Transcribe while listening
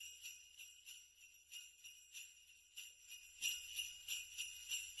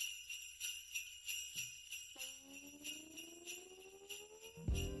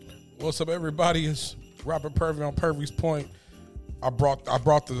What's up, everybody? It's Robert Purvey on Purvey's Point. I brought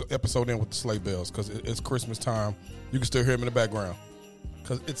the episode in with the sleigh bells because it's Christmas time. You can still hear them in the background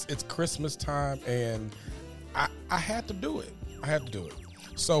because it's Christmas time, and I had to do it.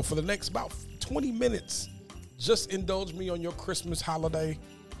 So for the next about 20 minutes, just indulge me on your Christmas holiday,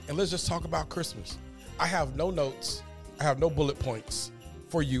 and let's just talk about Christmas. I have no notes. I have no bullet points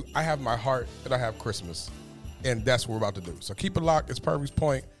for you. I have my heart, and I have Christmas, and that's what we're about to do. So keep it locked. It's Purvey's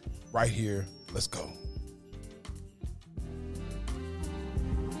Point right here. Let's go.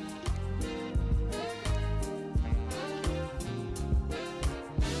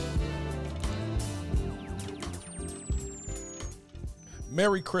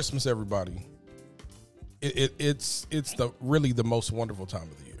 Merry Christmas, everybody. It's really the most wonderful time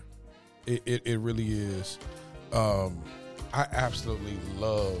of the year. It really is. I absolutely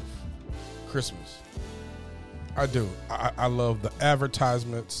love Christmas. I do. I love the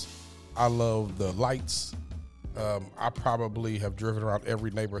advertisements. I love the lights. I probably have driven around every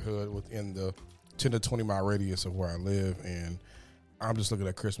neighborhood within the 10 to 20 mile radius of where I live, and I'm just looking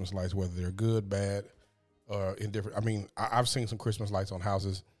at Christmas lights, whether they're good, bad, or indifferent. I mean, I've seen some Christmas lights on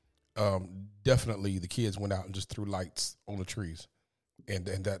houses. Definitely the kids went out and just threw lights on the trees, and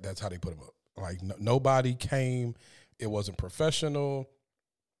that's how they put them up. Like nobody came. It wasn't professional.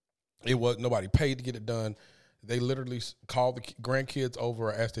 Nobody paid to get it done. They literally called the grandkids over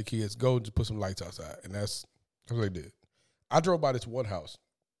or asked their kids, go and just put some lights outside. And that's what they did. I drove by this one house,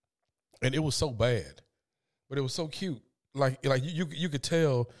 and it was so bad, but it was so cute. Like you could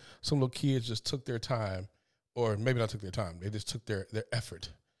tell some little kids just took their time, or maybe not took their time. They just took their effort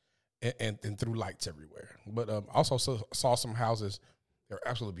and threw lights everywhere. But also saw some houses that were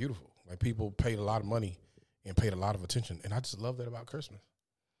absolutely beautiful. Like people paid a lot of money and paid a lot of attention. And I just love that about Christmas.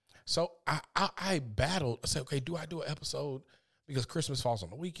 So I battled. I said, okay, do I do an episode? Because Christmas falls on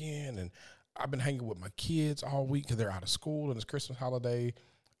the weekend, and I've been hanging with my kids all week because they're out of school and it's Christmas holiday.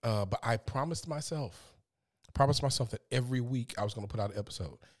 But I promised myself that every week I was going to put out an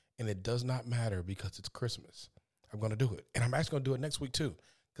episode. And it does not matter because it's Christmas. I'm going to do it. And I'm actually going to do it next week too.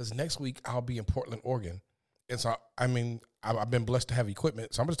 Because next week I'll be in Portland, Oregon. And so, I mean, I've been blessed to have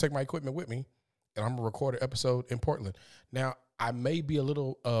equipment. So I'm going to take my equipment with me, and I'm going to record an episode in Portland. Now, I may be a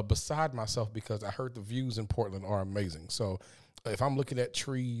little beside myself because I heard the views in Portland are amazing. So if I'm looking at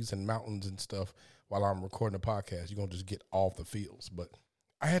trees and mountains and stuff while I'm recording a podcast, you're going to just get off the fields. But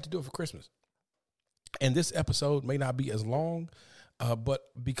I had to do it for Christmas. And this episode may not be as long, but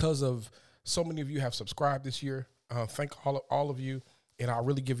because of so many of you have subscribed this year, thank all of you. And I'll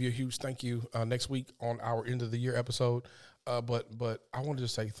really give you a huge thank you next week on our end of the year episode. But I wanted to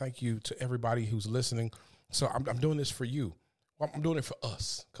say thank you to everybody who's listening. So I'm doing this for you. Well, I'm doing it for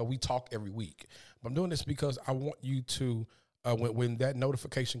us because we talk every week. But I'm doing this because I want you to, when that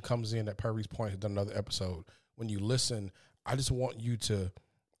notification comes in that Purvey's Point has done another episode, when you listen, I just want you to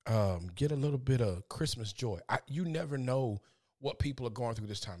get a little bit of Christmas joy. You never know what people are going through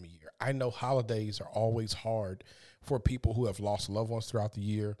this time of year. I know holidays are always hard for people who have lost loved ones throughout the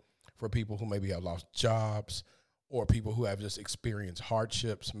year, for people who maybe have lost jobs, or people who have just experienced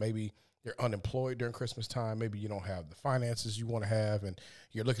hardships. Maybe you're unemployed during Christmas time. Maybe you don't have the finances you want to have, and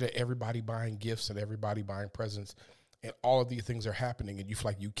you're looking at everybody buying gifts and everybody buying presents, and all of these things are happening, and you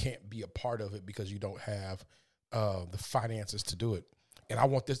feel like you can't be a part of it because you don't have the finances to do it. And I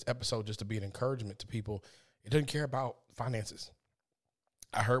want this episode just to be an encouragement to people. It doesn't care about finances.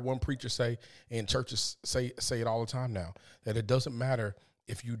 I heard one preacher say, and churches say it all the time now, that it doesn't matter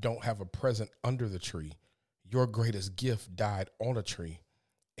if you don't have a present under the tree. Your greatest gift died on a tree.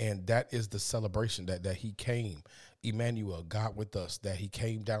 And that is the celebration that he came, Emmanuel, God with us, that he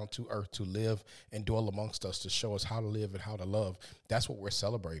came down to earth to live and dwell amongst us, to show us how to live and how to love. That's what we're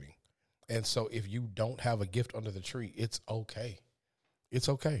celebrating. And so if you don't have a gift under the tree, it's okay. It's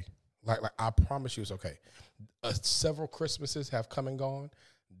okay. Like I promise you it's okay. Several Christmases have come and gone.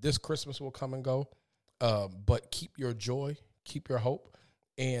 This Christmas will come and go. But keep your joy, keep your hope,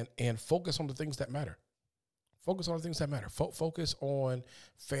 and focus on the things that matter. Focus on the things that matter. Focus on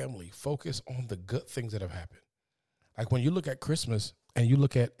family. Focus on the good things that have happened. Like when you look at Christmas and you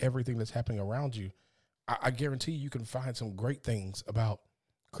look at everything that's happening around you, I guarantee you can find some great things about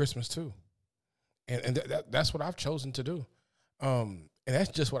Christmas too. And that's what I've chosen to do. And that's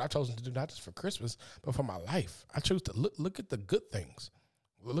just what I've chosen to do, not just for Christmas, but for my life. I choose to look at the good things.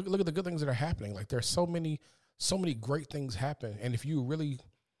 Look at the good things that are happening. Like there's so many great things happen. And if you really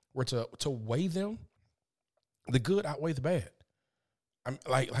were to weigh them, the good outweigh the bad. I'm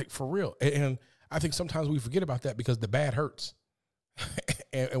like for real. And I think sometimes we forget about that because the bad hurts.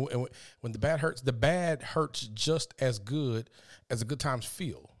 and when the bad hurts just as good as the good times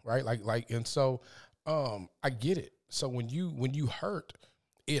feel. right? And so I get it. So when you hurt,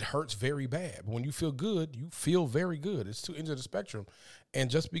 it hurts very bad. But when you feel good, you feel very good. It's two ends of the spectrum. And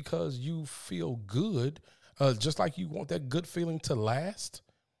just because you feel good, just like you want that good feeling to last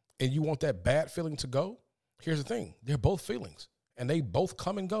and you want that bad feeling to go, here's the thing. They're both feelings and they both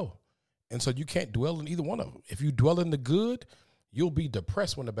come and go. And so you can't dwell in either one of them. If you dwell in the good, you'll be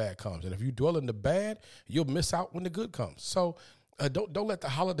depressed when the bad comes. And if you dwell in the bad, you'll miss out when the good comes. So don't let the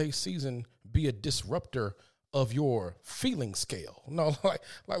holiday season be a disruptor of your feeling scale. No,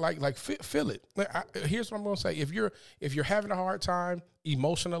 feel it. Here's what I'm going to say. If you're having a hard time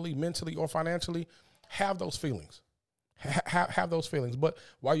emotionally, mentally, or financially, have those feelings. Have those feelings. But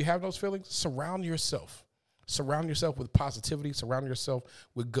while you have those feelings, surround yourself. Surround yourself with positivity. Surround yourself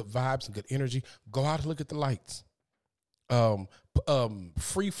with good vibes and good energy. Go out and look at the lights.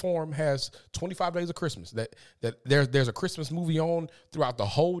 Freeform has 25 days of Christmas. That there's a Christmas movie on throughout the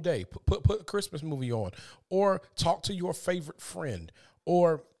whole day. Put a Christmas movie on, or talk to your favorite friend,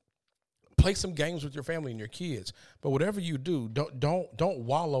 or play some games with your family and your kids. But whatever you do, don't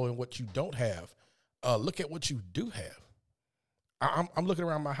wallow in what you don't have. Look at what you do have. I'm looking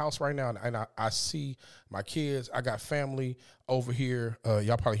around my house right now, and I see my kids. I got family over here.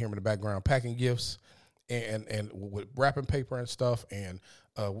 Y'all probably hear them in the background packing gifts. And with wrapping paper and stuff, and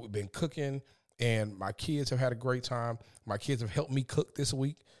we've been cooking, and my kids have had a great time. My kids have helped me cook this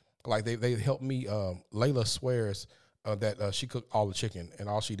week. Like they helped me. Layla swears that she cooked all the chicken, and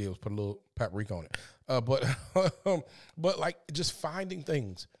all she did was put a little paprika on it. But like just finding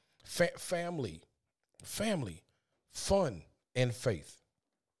things, family, fun, and faith.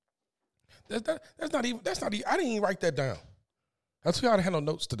 That's not even. I didn't even write that down. I told you I didn't have no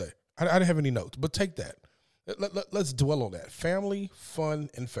notes today. I didn't have any notes, but take that. Let's dwell on that. Family, fun,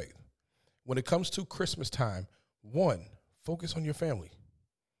 and faith. When it comes to Christmas time, one, focus on your family.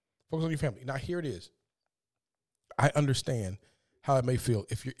 Focus on your family. Now, here it is. I understand how it may feel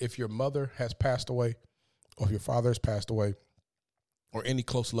if your mother has passed away, or if your father has passed away, or any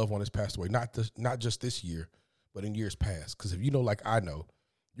close loved one has passed away. Not just this year, but in years past. Because if you know, like I know,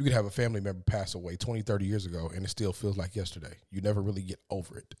 you could have a family member pass away 20, 30 years ago, and it still feels like yesterday. You never really get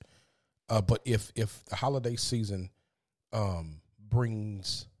over it. But if the holiday season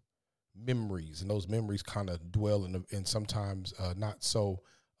brings memories, and those memories kind of dwell in sometimes not so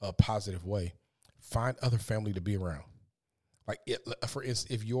positive way, find other family to be around. Like for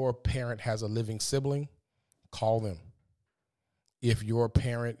instance, if your parent has a living sibling, call them. If your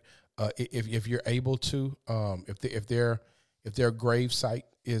parent, if you're able to, if their grave site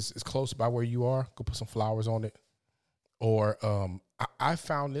is close by where you are, go put some flowers on it. Or I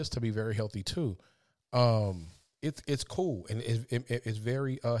found this to be very healthy too. It's cool and it's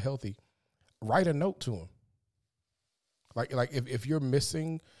very healthy. Write a note to them. Like if you're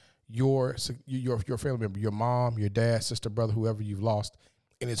missing your family member, your mom, your dad, sister, brother, whoever you've lost,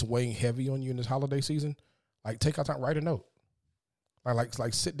 and it's weighing heavy on you in this holiday season, like take out time, write a note.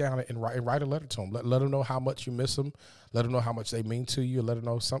 Like sit down and write a letter to them. Let them know how much you miss them. Let them know how much they mean to you. Let them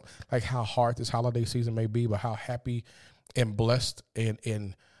know like how hard this holiday season may be, but how happy and blessed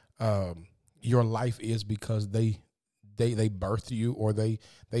and your life is because they birthed you, or they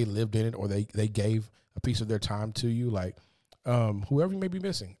lived in it, or they gave a piece of their time to you. Like whoever you may be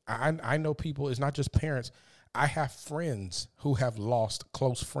missing. I know people. It's not just parents. I have friends who have lost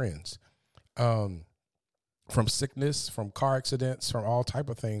close friends. From sickness, from car accidents, from all type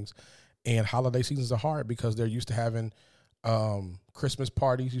of things. And holiday seasons are hard because they're used to having Christmas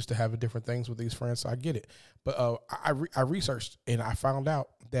parties, used to having different things with these friends. So I get it. But I researched and I found out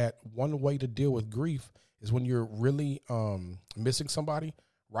that one way to deal with grief is when you're really missing somebody,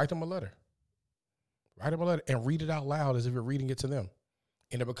 write them a letter. Write them a letter and read it out loud as if you're reading it to them.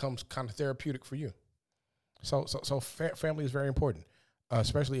 And it becomes kind of therapeutic for you. So family is very important.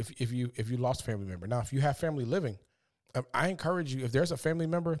 Especially if you lost a family member. Now, if you have family living, I encourage you, if there's a family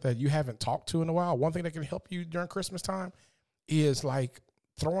member that you haven't talked to in a while, one thing that can help you during Christmas time is like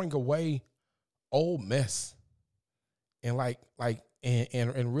throwing away old mess and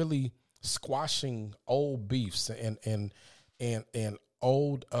and really squashing old beefs and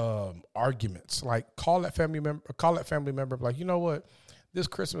old arguments. Like call that family member, like, you know what, this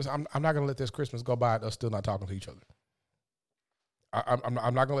Christmas, I'm not gonna let this Christmas go by us still not talking to each other. I'm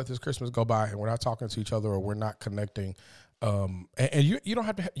not gonna let this Christmas go by and we're not talking to each other, or we're not connecting. And you don't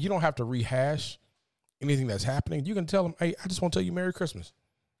have to rehash anything that's happening. You can tell them, hey, I just want to tell you Merry Christmas,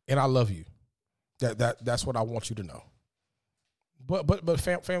 and I love you. That's what I want you to know. But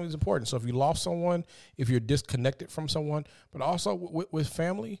family is important. So if you lost someone, if you're disconnected from someone, but also with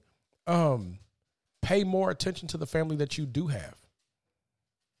family, pay more attention to the family that you do have.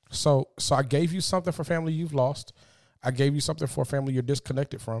 So I gave you something for family you've lost. I gave you something for a family you're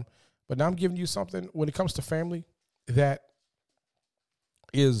disconnected from. But now I'm giving you something when it comes to family that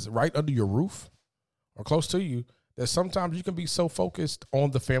is right under your roof or close to you, that sometimes you can be so focused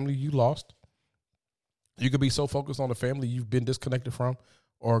on the family you lost. You could be so focused on the family you've been disconnected from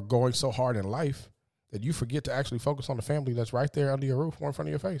or going so hard in life that you forget to actually focus on the family that's right there under your roof or in front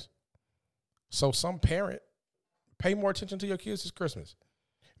of your face. So some parent, pay more attention to your kids this Christmas.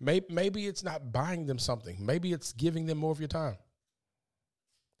 Maybe it's not buying them something. Maybe it's giving them more of your time.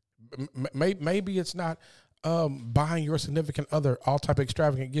 Maybe it's not buying your significant other all type of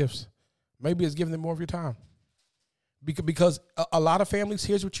extravagant gifts. Maybe it's giving them more of your time. Because a lot of families,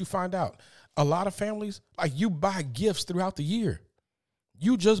 here's what you find out. A lot of families, like, you buy gifts throughout the year.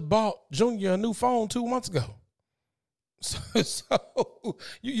 You just bought Junior a new phone 2 months ago. So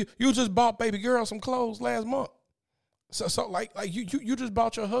you just bought baby girl some clothes last month. So like you just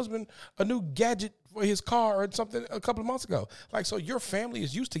bought your husband a new gadget for his car or something a couple of months ago. Like, so your family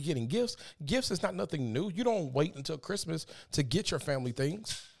is used to getting gifts. Gifts is not nothing new. You don't wait until Christmas to get your family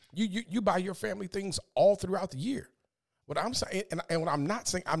things. You buy your family things all throughout the year. What I'm saying, and what I'm not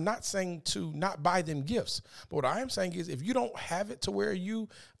saying to not buy them gifts. But what I am saying is, if you don't have it to where you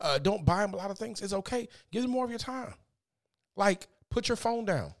don't buy them a lot of things, it's okay. Give them more of your time. Like, put your phone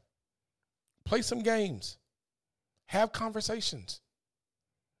down. Play some games. Have conversations.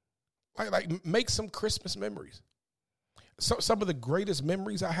 Like make some Christmas memories. So some of the greatest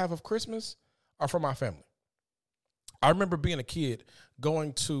memories I have of Christmas are from my family. I remember being a kid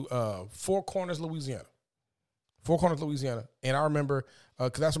going to Four Corners, Louisiana. And I remember,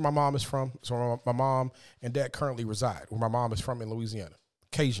 because that's where my mom is from. So my mom and dad currently reside, where my mom is from in Louisiana.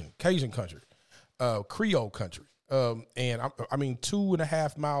 Cajun country, Creole country. And I mean,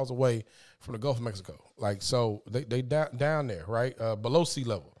 2.5 miles away from the Gulf of Mexico. Like, so they down there, right? Below sea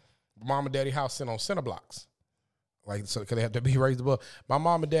level. Mom and daddy house sit on center blocks. Like, so they have to be raised above. My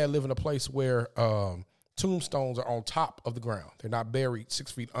mom and dad live in a place where tombstones are on top of the ground. They're not buried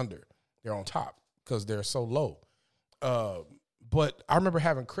 6 feet under. They're on top because they're so low. But I remember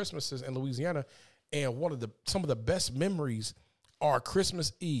having Christmases in Louisiana, and some of the best memories are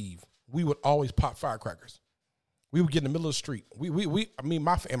Christmas Eve. We would always pop firecrackers. We would get in the middle of the street.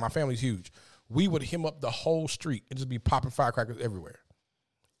 My family's huge. We would hem up the whole street and just be popping firecrackers everywhere.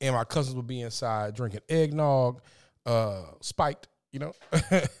 And my cousins would be inside drinking eggnog, spiked, you know.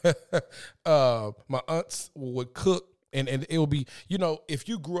 My aunts would cook, and it would be, you know, if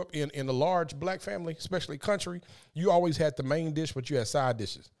you grew up in a large black family, especially country, you always had the main dish, but you had side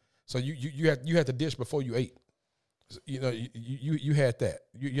dishes. So you had the dish before you ate. You know, you had that.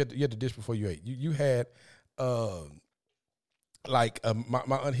 You had the dish before you ate. You had. My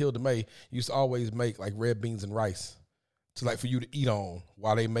Aunt Hilda May used to always make like red beans and rice to, like, for you to eat on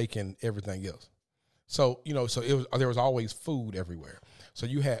while they making everything else. So, you know, there was always food everywhere. So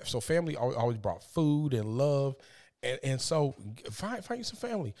family always brought food and love. And so find you some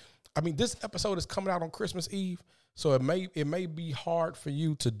family. I mean, this episode is coming out on Christmas Eve, so it may be hard for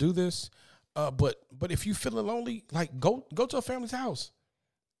you to do this. But if you feeling lonely, like, go to a family's house.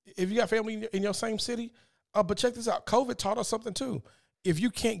 If you got family in your same city, but check this out. COVID taught us something too. If you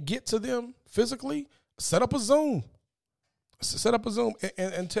can't get to them physically, set up a Zoom.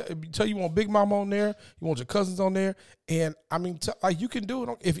 And tell you want Big Mama on there. You want your cousins on there. And I mean, like, you can do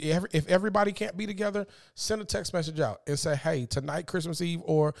it. If everybody can't be together, send a text message out and say, hey, tonight, Christmas Eve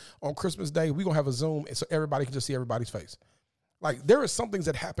or on Christmas Day, we're going to have a Zoom, and so everybody can just see everybody's face. Like, there are some things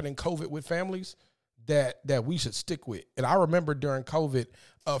that happen in COVID with families that we should stick with. And I remember during COVID,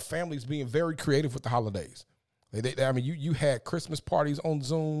 families being very creative with the holidays. You had Christmas parties on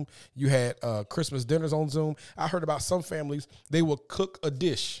Zoom. You had Christmas dinners on Zoom. I heard about some families, they would cook a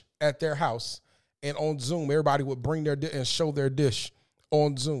dish at their house, and on Zoom, everybody would bring their dish and show their dish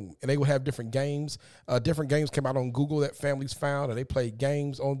on Zoom. And they would have different games. Different games came out on Google that families found, and they played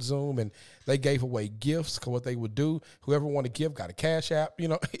games on Zoom, and they gave away gifts. Because what they would do, whoever wanted to give got a Cash App. You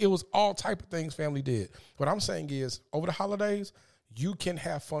know, it was all type of things family did. What I'm saying is, over the holidays, you can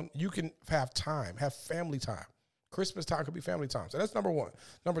have fun. You can have time, have family time. Christmas time could be family time. So that's number one.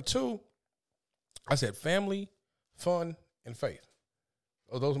 Number two, I said family, fun, and faith.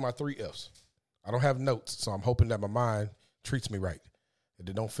 Oh, those are my 3 F's. I don't have notes, so I'm hoping that my mind treats me right.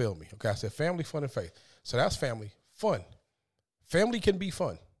 It don't fail me. Okay, I said family, fun, and faith. So that's family, fun. Family can be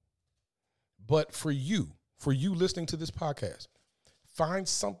fun. But for you listening to this podcast, find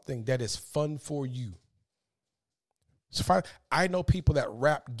something that is fun for you. So I know people that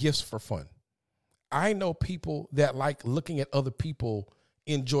wrap gifts for fun. I know people that like looking at other people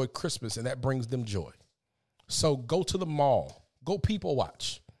enjoy Christmas, and that brings them joy. So go to the mall, go people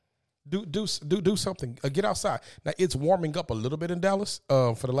watch, Do something. Get outside. Now it's warming up a little bit in Dallas.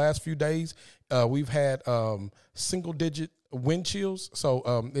 For the last few days, we've had single digit wind chills,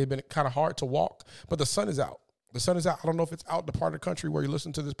 so they've been kind of hard to walk. But the sun is out. The sun is out. I don't know if it's out the part of the country where you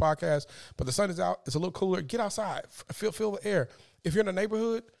listen to this podcast, but the sun is out. It's a little cooler. Get outside. Feel the air. If you're in a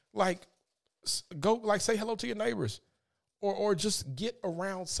neighborhood, go say hello to your neighbors, or just get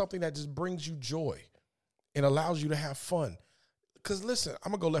around something that just brings you joy and allows you to have fun. Because listen,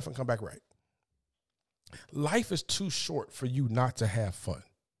 I'm going to go left and come back right. Life is too short for you not to have fun.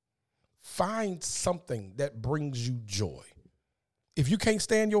 Find something that brings you joy. If you can't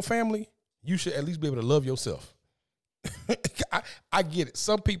stand your family, you should at least be able to love yourself. I get it.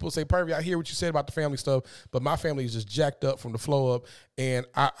 Some people say, Pervy, I hear what you said about the family stuff, but my family is just jacked up from the flow up, and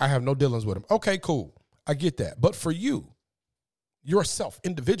I have no dealings with them. Okay, cool. I get that. But for you, yourself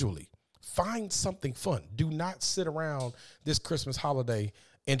individually, find something fun. Do not sit around this Christmas holiday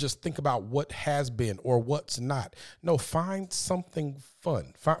and just think about what has been or what's not. No, find something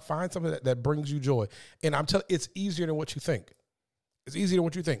fun. Find something that brings you joy. And I'm telling you, it's easier than what you think. It's easier than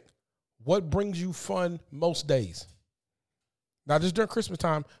what you think. What brings you fun most days? Not just during Christmas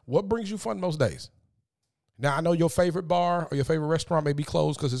time. What brings you fun most days? Now, I know your favorite bar or your favorite restaurant may be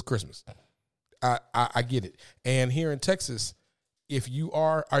closed because it's Christmas. I get it. And here in Texas, if you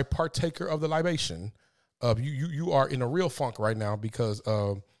are a partaker of the libation, you are in a real funk right now because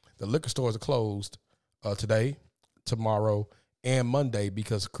the liquor stores are closed today, tomorrow, and Monday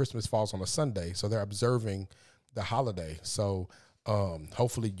because Christmas falls on a Sunday. So they're observing the holiday. So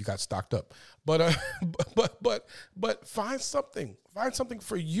hopefully you got stocked up. But find something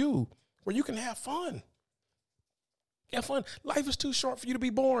for you where you can have fun. Have fun. Life is too short for you to be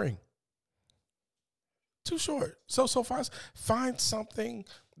boring. Too short. So find something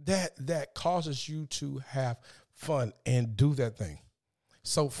that causes you to have fun and do that thing.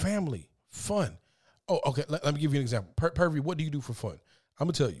 So family, fun. Oh, okay. Let me give you an example. Pervy, what do you do for fun? I'm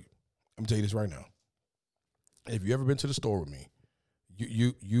gonna tell you this right now. If you ever been to the store with me,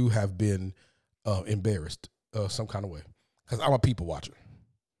 you have been embarrassed some kind of way because I'm a people watcher.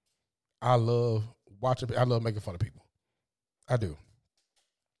 I love watching. I love making fun of people. I do.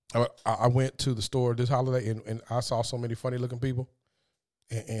 I went to the store this holiday and I saw so many funny looking people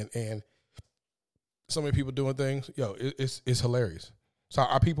and so many people doing things. Yo, it's hilarious. So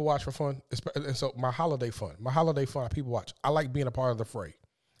I people watch for fun. And so my holiday fun, I people watch. I like being a part of the fray.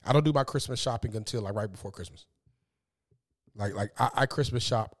 I don't do my Christmas shopping until right before Christmas. I Christmas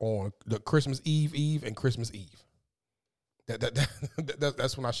shop on the Christmas Eve and Christmas Eve.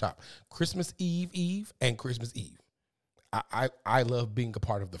 That's when I shop. Christmas Eve and Christmas Eve. I love being a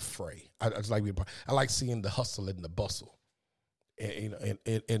part of the fray. I just like being a part. I like seeing the hustle and the bustle, and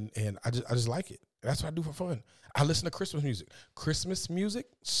I just like it. That's what I do for fun. I listen to Christmas music. Christmas music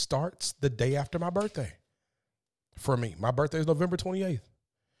starts the day after my birthday. For me, my birthday is November 28th,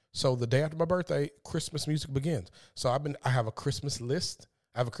 so the day after my birthday, Christmas music begins. So I have a Christmas list.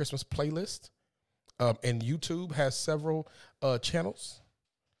 I have a Christmas playlist, and YouTube has several channels.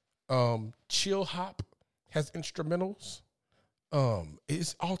 Chill Hop has instrumentals.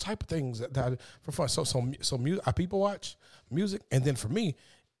 It's all type of things that for fun. So music, I people watch music, and then for me,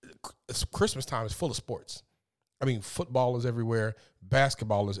 it's Christmas time is full of sports. I mean, football is everywhere,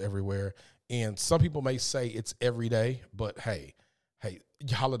 basketball is everywhere, and some people may say it's every day, but hey,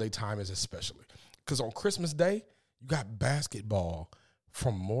 holiday time is especially because on Christmas Day you got basketball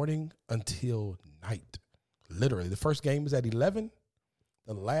from morning until night. Literally, the first game is at 11.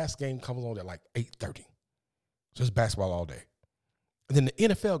 The last game comes on at like 8:30. Just basketball all day. And then the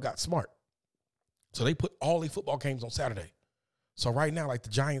NFL got smart. So they put all the football games on Saturday. So right now, like the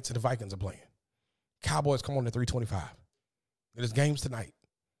Giants and the Vikings are playing. Cowboys come on at 3:25. There's games tonight.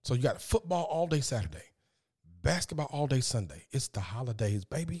 So you got football all day Saturday. Basketball all day Sunday. It's the holidays,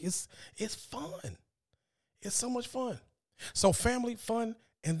 baby. It's fun. It's so much fun. So family, fun,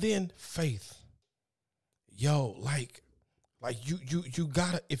 and then faith. Yo, like you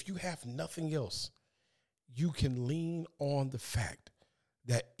gotta, if you have nothing else, you can lean on the fact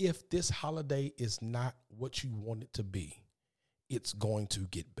that if this holiday is not what you want it to be, it's going to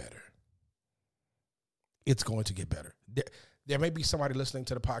get better. It's going to get better. There may be somebody listening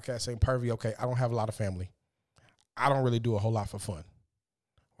to the podcast saying, Pervy, okay, I don't have a lot of family. I don't really do a whole lot for fun.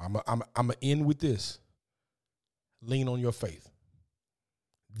 I'm going to end with this. Lean on your faith.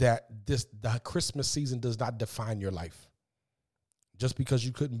 That the Christmas season does not define your life. Just because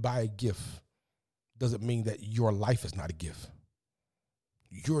you couldn't buy a gift doesn't mean that your life is not a gift.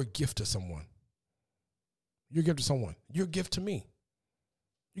 You're a gift to someone. You're a gift to someone. You're a gift to me.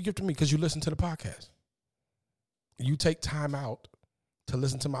 You're a gift to me because you listen to the podcast. You take time out to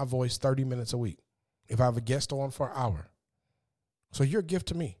listen to my voice 30 minutes a week. If I have a guest on for an hour. So you're a gift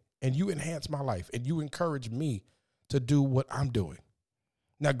to me, and you enhance my life, and you encourage me to do what I'm doing.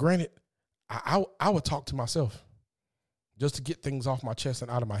 Now, granted, I would talk to myself just to get things off my chest and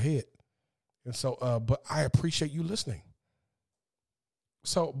out of my head. And so, but I appreciate you listening.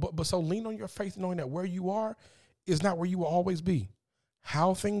 So, so lean on your faith, knowing that where you are is not where you will always be.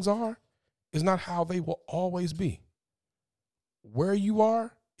 How things are is not how they will always be. Where you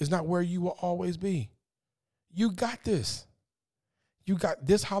are is not where you will always be. You got this. You got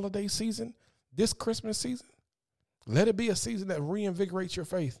this holiday season, this Christmas season. Let it be a season that reinvigorates your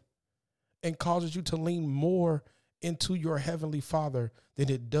faith and causes you to lean more into your heavenly Father than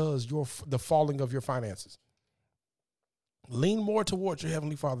it does the falling of your finances. Lean more towards your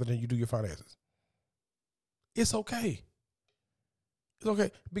heavenly Father than you do your finances. It's okay. It's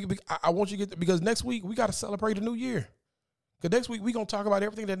okay. I want you to get, because next week we got to celebrate a new year. Because next week we're going to talk about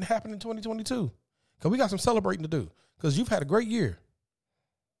everything that happened in 2022. Because we got some celebrating to do. Because you've had a great year.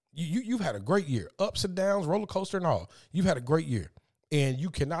 You've had a great year. Ups and downs, roller coaster and all. You've had a great year. And you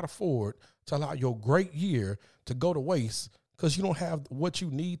cannot afford to allow your great year to go to waste because you don't have what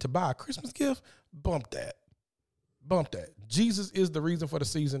you need to buy a Christmas gift. Bump that. Bump that. Jesus is the reason for the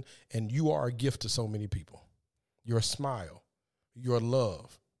season, and you are a gift to so many people. Your smile, your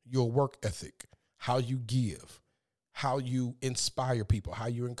love, your work ethic, how you give, how you inspire people, how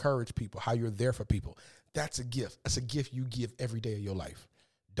you encourage people, how you're there for people. That's a gift. That's a gift you give every day of your life.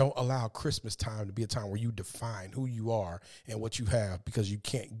 Don't allow Christmas time to be a time where you define who you are and what you have because you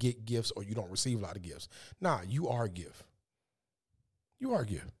can't get gifts or you don't receive a lot of gifts. Nah, you are a gift. You are a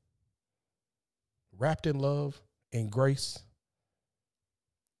gift. Wrapped in love and grace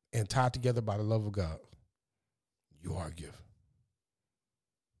and tied together by the love of God. You are a gift.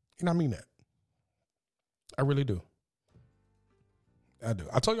 And I mean that. I really do. I do.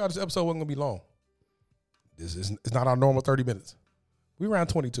 I told y'all this episode wasn't going to be long. It's not our normal 30 minutes. We around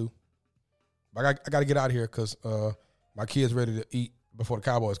 22. But I got to get out of here because my kid's ready to eat before the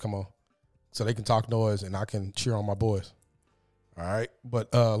Cowboys come on. So they can talk noise and I can cheer on my boys. All right?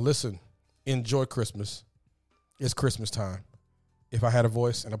 But listen, enjoy Christmas. It's Christmas time. If I had a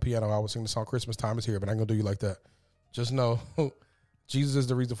voice and a piano, I would sing the song Christmas Time Is Here, but I ain't going to do you like that. Just know Jesus is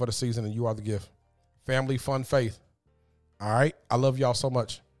the reason for the season and you are the gift. Family, fun, faith. All right? I love y'all so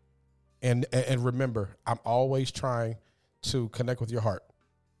much. And remember, I'm always trying to connect with your heart.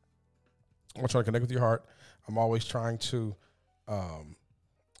 I'm trying to connect with your heart. I'm always trying to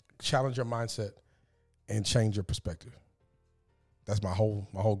challenge your mindset and change your perspective. That's my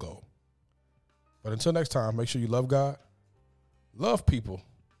whole goal. But until next time, make sure you love God, love people,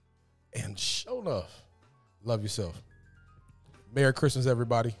 and show enough, love yourself. Merry Christmas,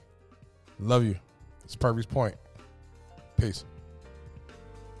 everybody. Love you. It's Purvey's Point. Peace.